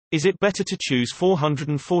Is it better to choose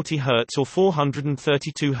 440 Hz or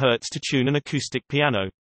 432 Hz to tune an acoustic piano?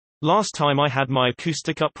 Last time I had my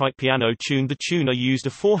acoustic upright piano tuned, the tuner used a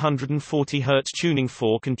 440 Hz tuning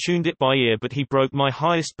fork and tuned it by ear, but he broke my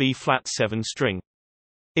highest B-flat 7 string.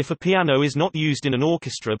 If a piano is not used in an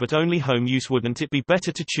orchestra but only home use, wouldn't it be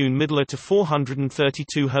better to tune middler to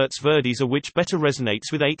 432 Hz Verdi's, which better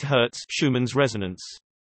resonates with 8 Hz Schumann's resonance?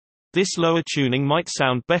 This lower tuning might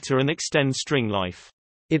sound better and extend string life.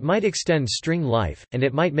 It might extend string life, and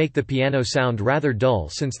it might make the piano sound rather dull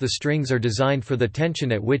since the strings are designed for the tension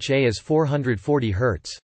at which A is 440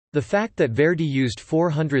 Hz. The fact that Verdi used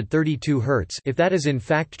 432 Hz, if that is in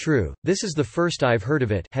fact true, this is the first I've heard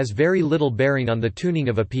of it, has very little bearing on the tuning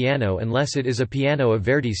of a piano unless it is a piano of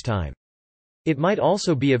Verdi's time. It might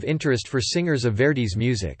also be of interest for singers of Verdi's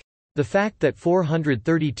music. The fact that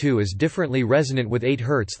 432 is differently resonant with 8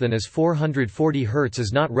 Hz than is 440 Hz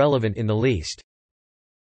is not relevant in the least.